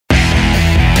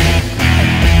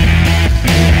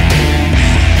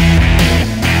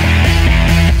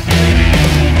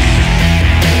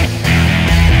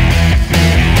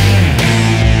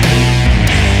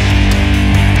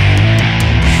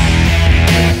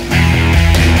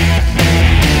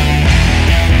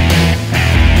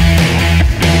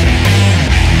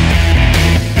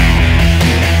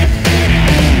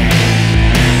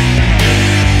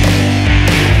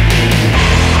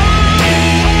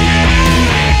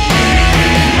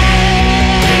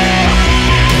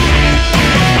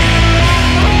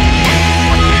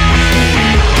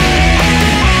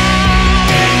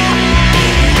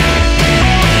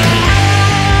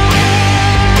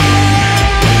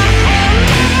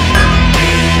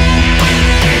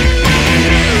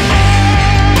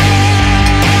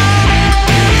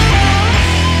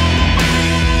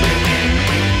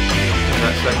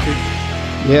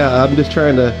Yeah, I'm just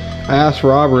trying to. I asked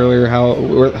Rob earlier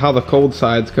how the cold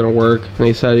side's gonna work, and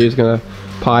he said he was gonna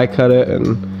pie cut it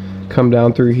and come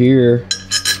down through here.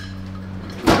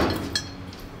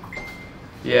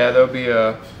 Yeah, there'll be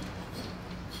a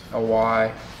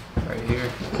Y right here.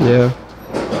 Yeah.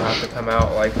 It'll have to come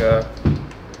out like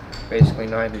basically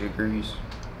 90 degrees.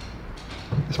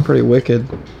 It's pretty wicked.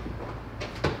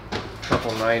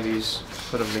 Couple 90s,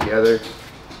 put them together,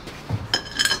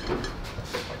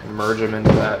 and merge them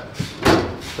into that.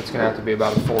 It's gonna have to be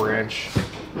about a 4-inch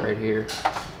right here.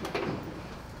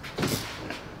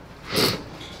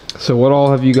 So what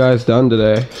all have you guys done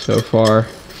today so far?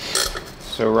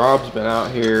 So Rob's been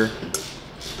out here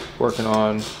working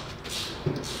on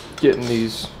getting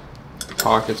these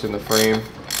pockets in the frame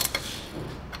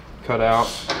cut out,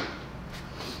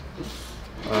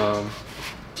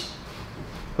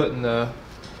 putting the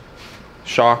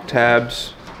shock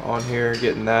tabs on here,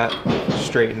 getting that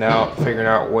straightened out, figuring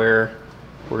out where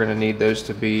we're gonna need those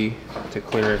to be to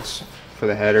clearance for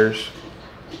the headers.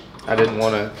 I didn't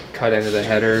want to cut into the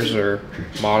headers or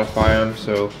modify them,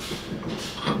 so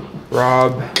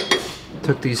Rob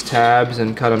took these tabs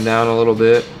and cut them down a little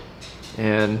bit,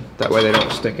 and that way they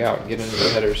don't stick out and get into the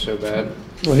headers so bad.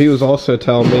 Well, he was also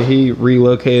telling me he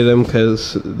relocated them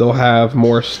because they'll have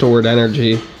more stored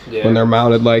energy when they're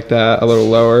mounted like that, a little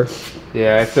lower.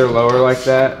 Yeah, if they're lower like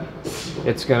that,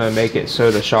 it's gonna make it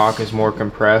so the shock is more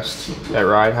compressed at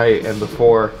ride height, and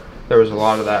before there was a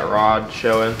lot of that rod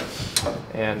showing,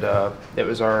 and it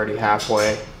was already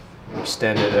halfway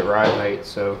extended at ride height,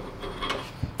 so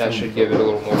that should give it a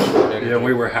little more stored energy. Yeah,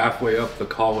 we were halfway up the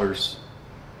collars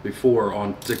before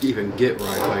on to even get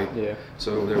ride height. Yeah.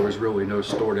 So there was really no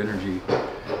stored energy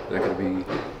that could be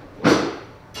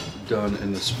done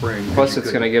in the spring. Plus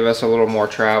it's gonna give us a little more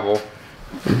travel.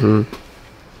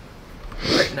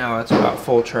 Right now it's about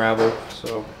full travel,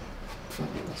 so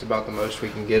that's about the most we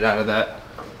can get out of that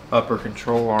upper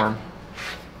control arm.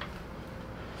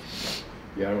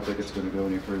 Yeah, I don't think it's going to go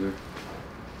any further.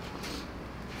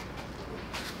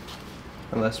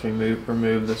 Unless we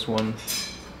remove this one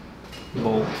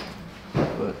bolt,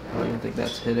 but I don't even think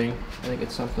that's hitting. I think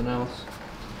it's something else.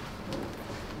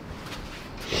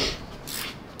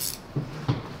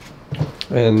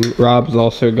 And Rob's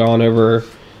also gone over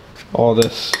all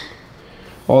this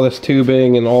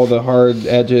tubing and all the hard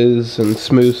edges and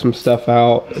smoothed some stuff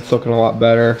out. It's looking a lot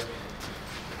better.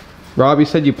 Rob, you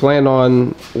said you planned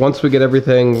on, once we get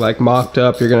everything like mocked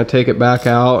up, you're gonna take it back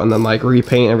out and then like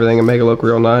repaint everything and make it look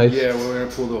real nice. Yeah, we're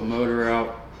gonna pull the motor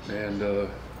out and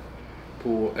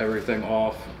pull everything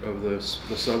off of the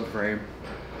subframe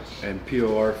and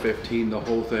POR 15 the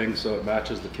whole thing so it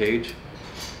matches the cage.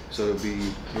 So it'll be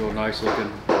real nice looking.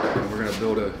 And we're gonna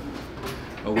build a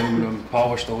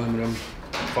polished aluminum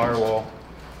firewall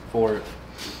for it.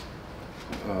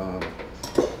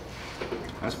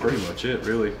 That's pretty much it,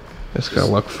 really. It's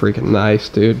gonna look freaking nice,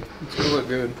 dude. It's gonna look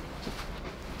good.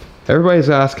 Everybody's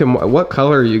asking, what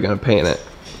color are you gonna paint it?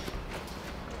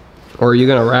 Or are you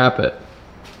gonna wrap it?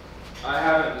 I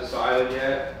haven't decided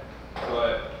yet,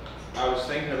 but I was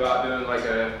thinking about doing like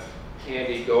a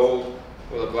candy gold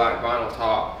with a black vinyl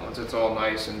top once it's all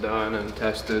nice and done and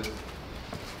tested.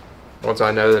 Once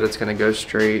I know that it's gonna go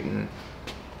straight and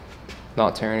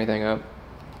not tear anything up.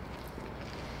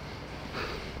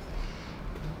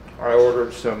 I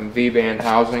ordered some V-band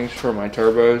housings for my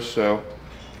turbos, so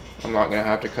I'm not gonna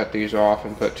have to cut these off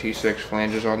and put T6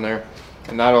 flanges on there.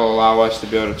 And that'll allow us to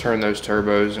be able to turn those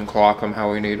turbos and clock them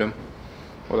how we need them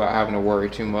without having to worry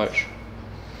too much.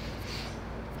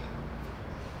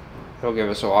 It'll give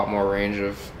us a lot more range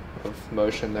of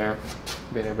motion there,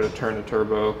 being able to turn the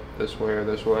turbo this way or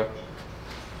this way.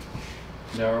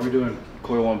 Now, are we doing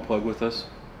coil on plug with this?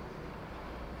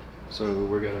 So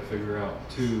we're gonna figure out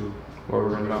where we're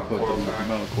gonna put the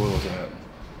amount of coils at.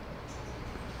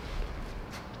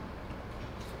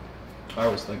 I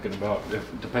was thinking about,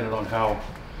 depending on how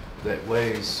that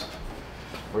lays,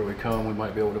 where we come, we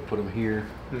might be able to put them here.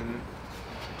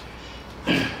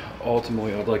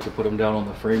 Ultimately, I'd like to put them down on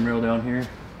the frame rail down here,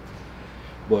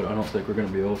 but I don't think we're going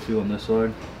to be able to on this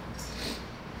side.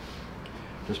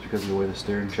 Just because of the way the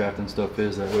steering shaft and stuff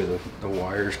is, that way the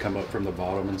wires come up from the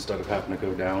bottom instead of having to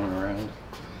go down and around.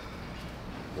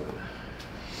 But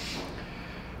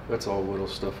that's all little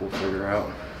stuff we'll figure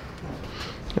out.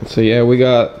 And so yeah, we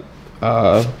got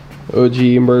OG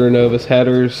Inverter Novus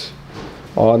headers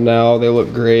on now. They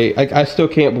look great. I still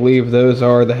can't believe those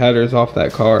are the headers off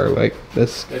that car. Like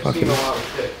this They've fucking, seen a lot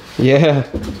of shit. yeah,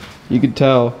 you could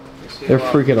tell. They're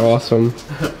freaking awesome.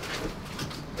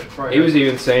 He was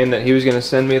even saying that he was going to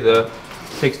send me the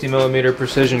 60mm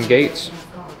precision gates.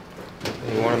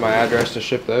 He wanted my address to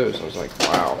ship those. I was like,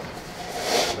 wow,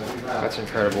 that's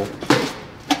incredible.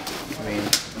 I mean,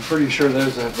 I'm pretty sure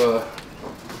those have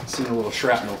seen a little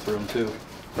shrapnel through them too.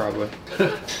 probably.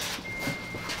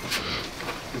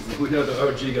 We know the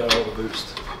OG got all the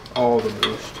boost. All the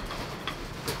boost.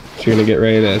 So you're gonna get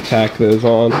ready to attack those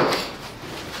on. Yeah.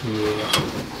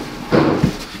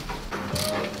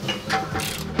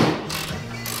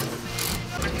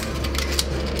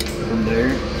 From there,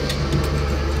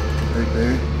 right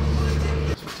there.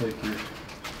 So take your,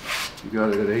 you got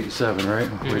it at 87, right?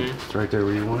 Wait, it's right there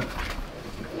where you want it.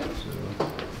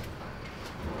 So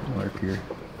mark your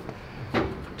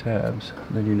tabs,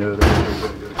 then you know that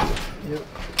everybody goes. Yep.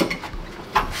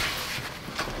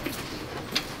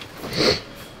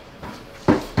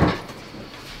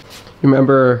 You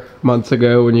remember months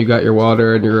ago when you got your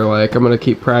welder and you were like, I'm gonna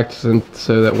keep practicing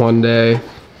so that one day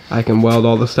I can weld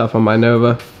all the stuff on my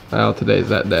Nova? Well, today's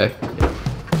that day.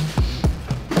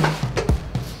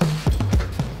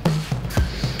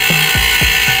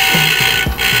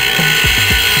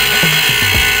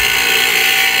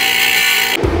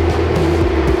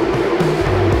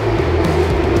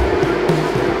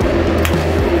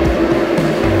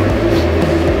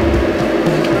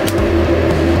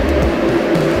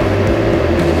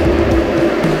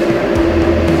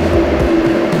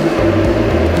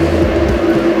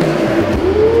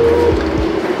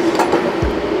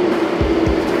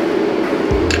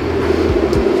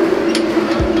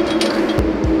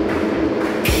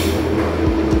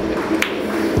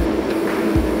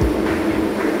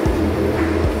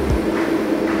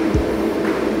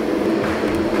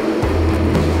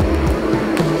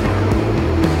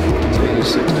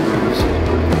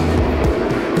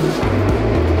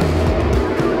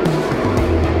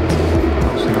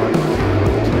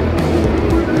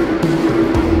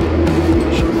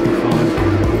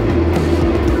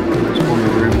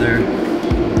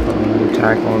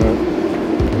 Tack on it.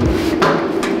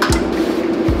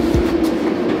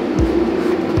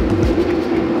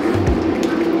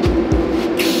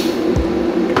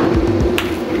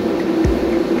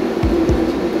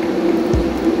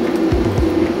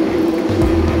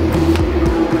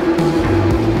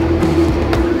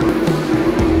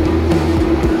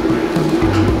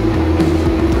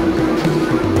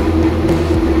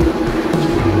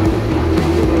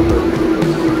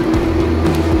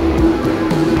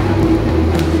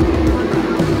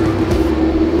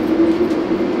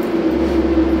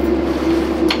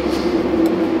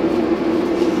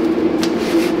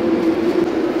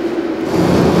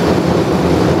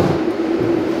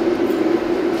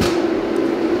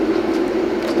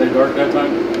 Dark that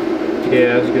time?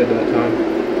 Yeah, it was good that time.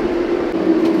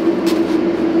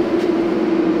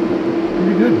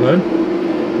 Pretty good, bud.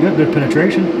 You got good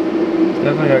penetration.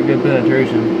 Definitely got good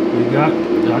penetration. You got,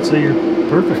 I'd say you're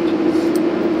perfect.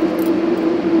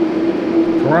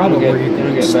 Probably It'll you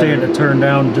get can stand better. to turn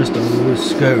down just a little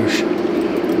skosh.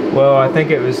 Well, I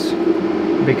think it was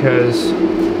because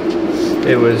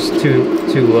it was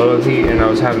too low of heat and I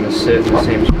was having to sit in the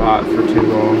same spot for too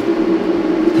long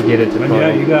to get it to puddle.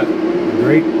 Yeah, you got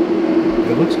great.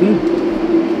 It looks good.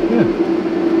 Yeah.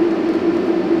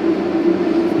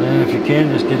 And if you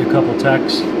can, just get a couple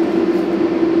tacks. You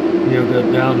know,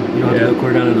 go down. You don't have to go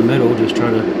clear down in the middle. Just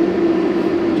try to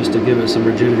give it some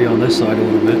rigidity on this side a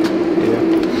little bit. Yeah.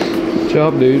 Good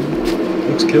job, dude.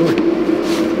 Looks killer.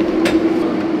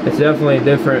 It's definitely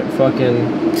different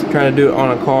fucking trying to do it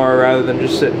on a car rather than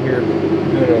just sitting here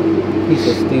doing a piece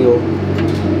of steel.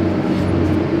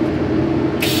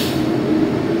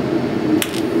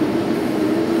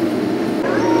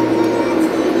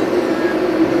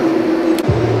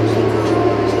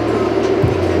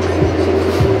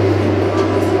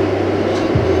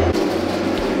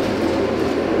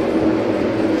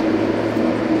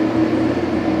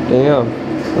 Damn,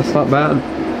 that's not bad.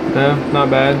 No, not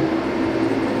bad.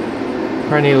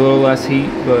 Probably need a little less heat,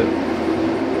 but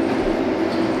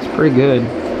It's pretty good.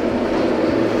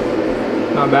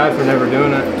 not bad for never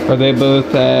doing it. Are they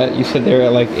both at, you said they're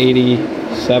at like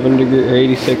 87 degrees or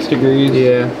 86 degrees?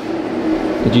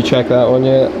 Yeah. Did you check that one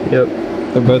yet? Yep.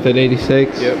 They're both at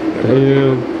 86? Yep.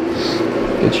 Damn.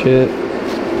 Good shit.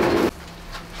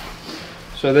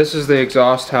 So this is the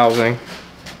exhaust housing.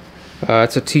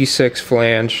 It's a T6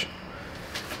 flange,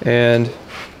 and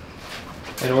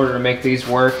in order to make these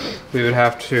work, we would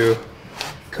have to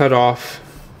cut off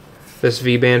this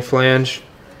V-band flange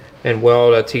and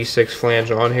weld a T6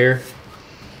 flange on here,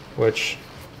 which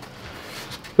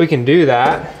we can do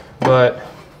that, but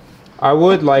I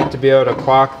would like to be able to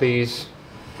clock these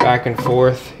back and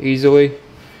forth easily,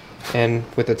 and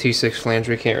with the T6 flange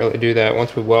we can't really do that.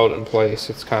 Once we weld it in place,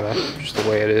 it's kind of just the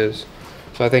way it is.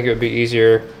 So So I think it would be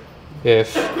easier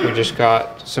if we just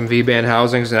got some V-band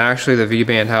housings, and actually the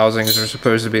V-band housings are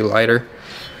supposed to be lighter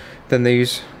than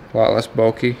these, a lot less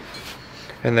bulky,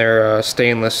 and they're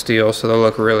stainless steel, so they'll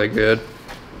look really good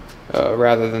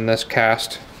rather than this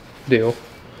cast deal.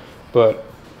 But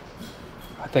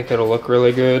I think it'll look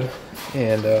really good,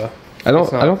 and I don't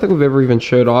think we've ever even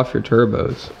showed off your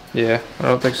turbos. yeah, I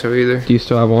don't think so either. Do you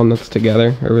still have one that's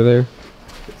together over there?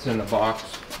 It's in the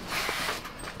box.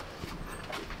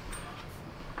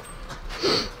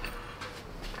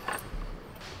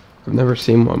 I've never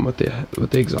seen one with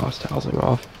the exhaust housing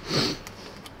off.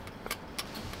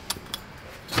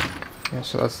 Yeah,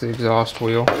 so that's the exhaust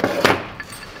wheel,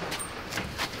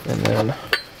 and then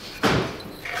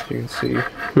you can see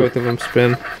both of them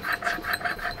spin.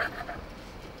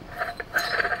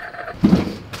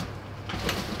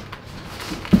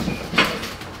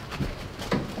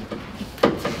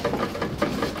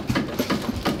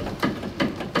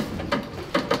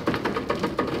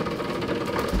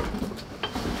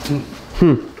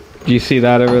 Do you see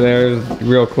that over there? It was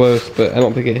real close, but I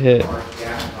don't think it hit.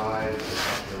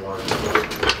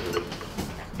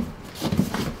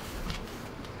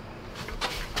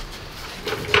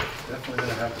 Definitely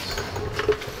gonna have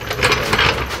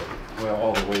to. Well,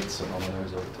 all the weight's sitting on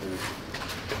those over too.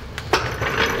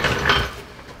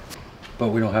 But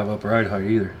we don't have up ride height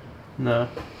either. No.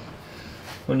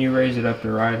 When you raise it up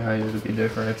to ride height, it'll be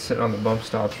different. It's sitting on the bump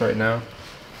stops right now.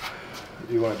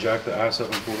 Do you want to jack the ass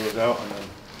up and pull those out, and then?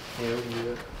 Yeah, we can do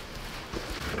that.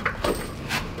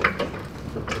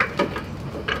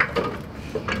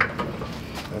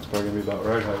 That's probably gonna be about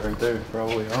ride height right there,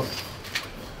 probably, huh?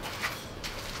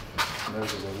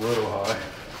 Those is a little high.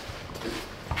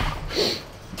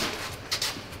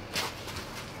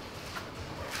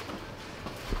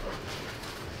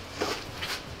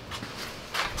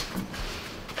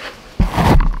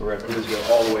 Correct, we just go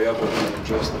all the way up and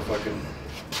adjust the fucking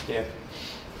Yeah.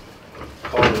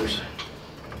 collars.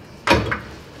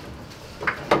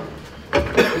 See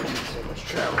how much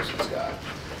travel it's got.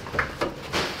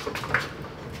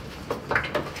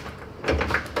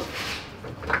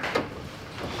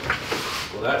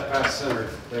 Well, that's past center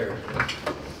there.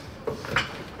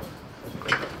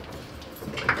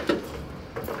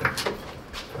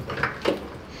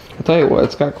 I'll tell you what,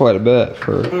 it's got quite a bit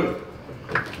for.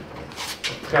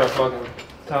 It's got a fucking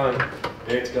ton.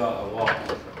 It's got a lot.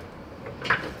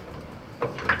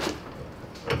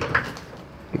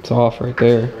 It's off right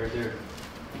there. Right there.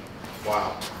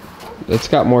 Wow. It's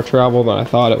got more travel than I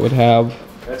thought it would have.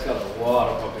 That's got a lot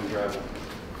of fucking travel.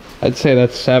 I'd say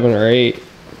that's 7 or 8.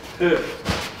 Dude,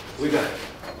 we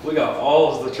got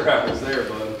all of the travels there,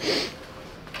 bud.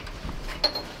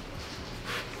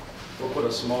 We'll put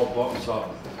a small bump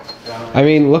stop down. I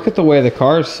mean, look at the way the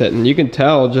car's sitting. You can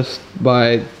tell just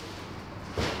by,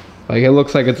 like, it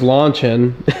looks like it's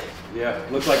launching. Yeah,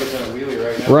 looks like it's in a wheelie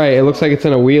right now. Right, it looks like it's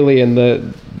in a wheelie, and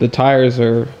the tires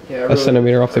are Yeah, a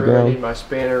centimeter off the I really ground. need my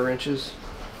spanner wrenches.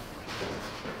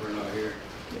 We're not here.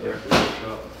 Yeah.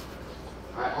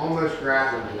 I almost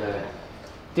grabbed him today.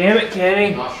 Damn it,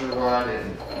 Kenny. Not sure why I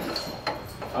didn't.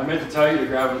 I meant to tell you to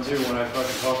grab them too when I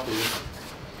fucking talked to you.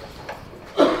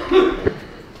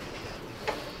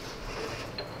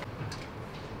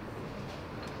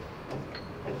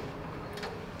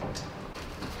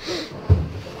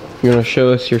 You want to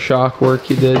show us your shock work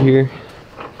you did here?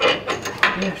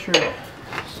 Yeah, sure.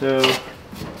 So,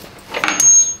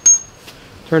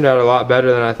 turned out a lot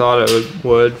better than I thought it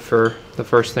would for the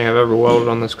first thing I've ever welded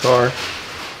on this car.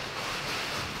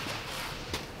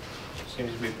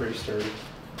 Seems to be pretty sturdy.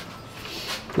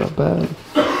 Not bad.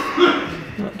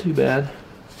 Not too bad.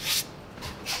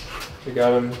 We got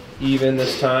them even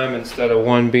this time instead of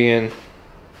one being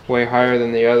way higher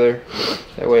than the other.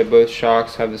 That way both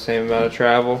shocks have the same amount of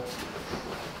travel,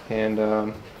 and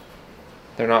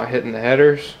they're not hitting the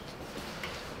headers.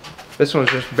 This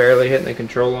one's just barely hitting the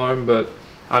control arm, but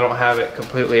I don't have it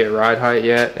completely at ride height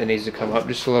yet. It needs to come up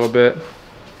just a little bit,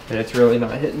 and it's really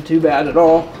not hitting too bad at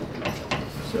all.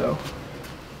 So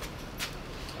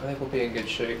I think we'll be in good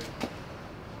shape.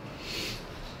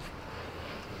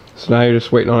 So now you're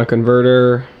just waiting on a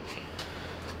converter.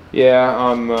 Yeah,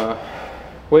 I'm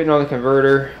waiting on the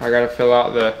converter. I gotta fill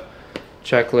out the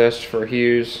checklist for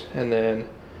Hughes, and then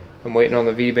I'm waiting on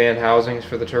the V-band housings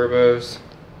for the turbos.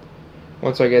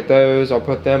 Once I get those, I'll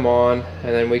put them on, and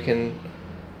then we can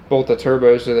bolt the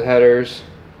turbos to the headers,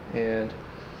 and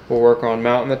we'll work on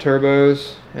mounting the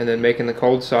turbos and then making the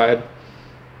cold side.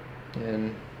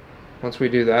 And once we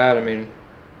do that, I mean,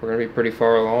 we're gonna be pretty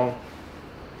far along.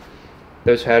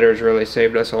 Those headers really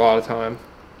saved us a lot of time.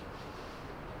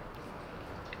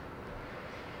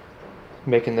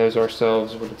 making those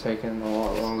ourselves would have taken a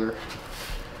lot longer.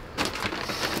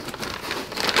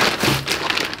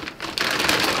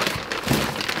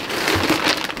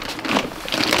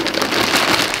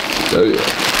 Oh yeah.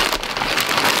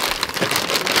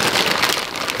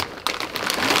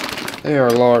 They are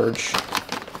large.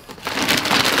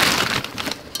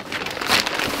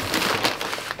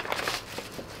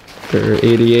 They're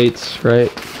 88s, right?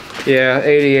 Yeah,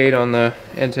 88 on the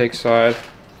intake side.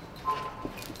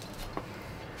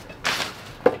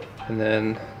 And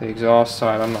then the exhaust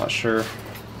side, I'm not sure.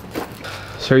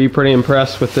 So are you pretty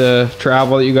impressed with the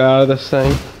travel that you got out of this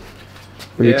thing?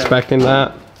 Were you expecting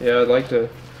that? Yeah, I'd like to.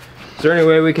 Is there any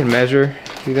way we can measure,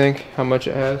 do you think, how much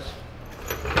it has?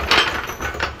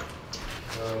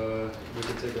 We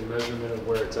can take a measurement of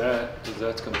where it's at, because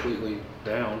that's completely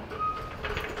down.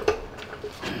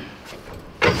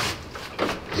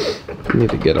 Need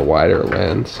to get a wider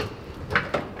lens.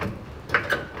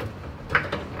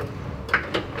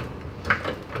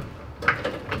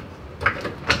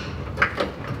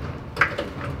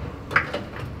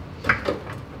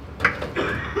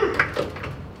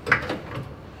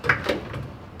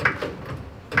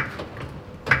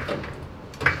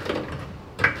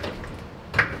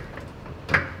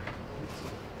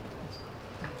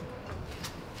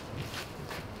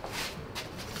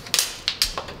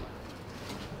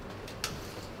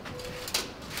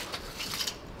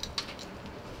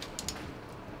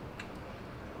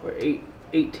 We're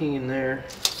 18 there,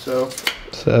 so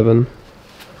 7.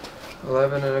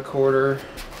 11 and a quarter,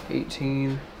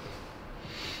 18.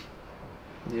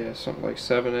 Yeah, something like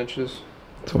 7 inches.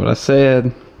 That's what I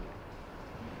said.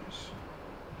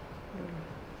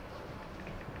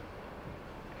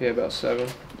 Yeah, about 7.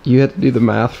 You had to do the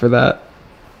math for that.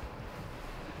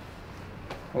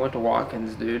 I went to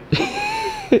Watkins, dude.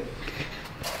 I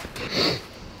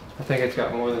think it's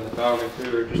got more than the Falcon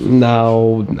too, or just.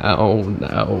 No. I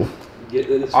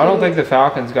don't think the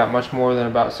Falcon's got much more than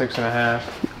about 6.5.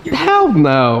 Hell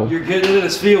no. You're getting in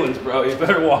his feelings, bro. You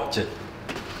better watch it.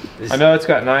 I know it's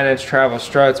got 9-inch travel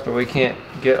struts, but we can't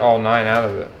get all 9 out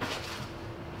of it.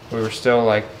 We were still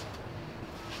like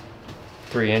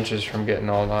 3 inches from getting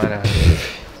all 9 out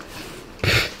of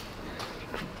it.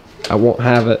 I won't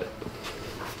have it.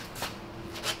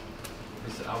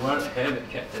 I want to have it,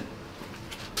 Captain.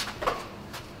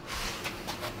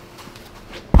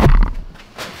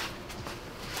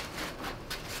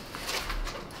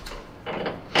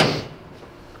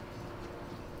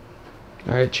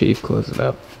 Alright, Chief, close it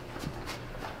up.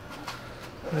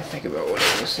 Let me think about what I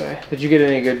was gonna say. Did you get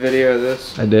any good video of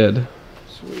this? I did.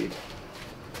 Sweet.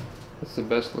 That's the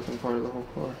best looking part of the whole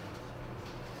car.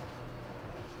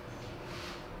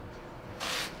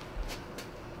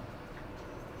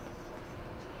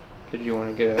 Did you want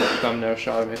to get a thumbnail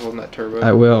shot of me holding that turbo?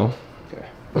 I will. Okay.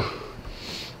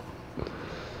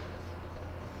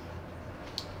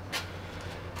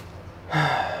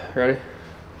 Ready?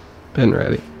 Been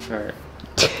ready. Alright.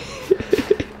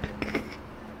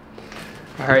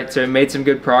 Alright, so we made some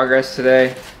good progress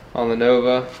today on the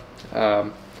Nova.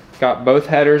 Got both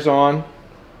headers on,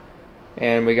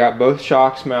 and we got both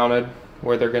shocks mounted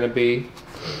where they're going to be.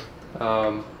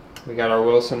 We got our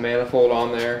Wilson manifold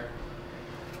on there.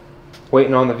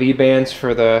 Waiting on the V-bands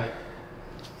for the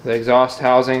exhaust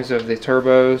housings of the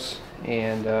turbos,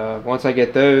 and once I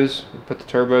get those, we put the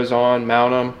turbos on,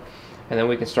 mount them, and then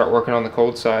we can start working on the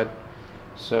cold side.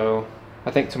 So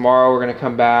I think tomorrow we're going to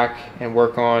come back and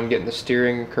work on getting the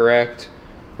steering correct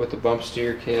with the bump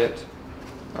steer kit.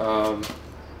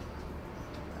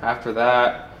 After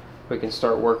that, we can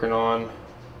start working on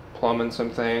plumbing some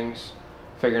things,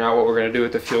 figuring out what we're going to do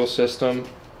with the fuel system.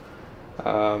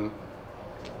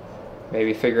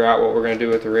 Maybe figure out what we're going to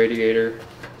do with the radiator,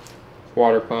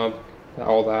 water pump,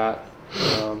 all that.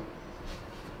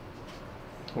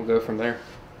 We'll go from there.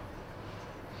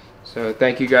 So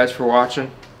thank you guys for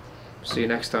watching. See you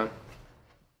next time.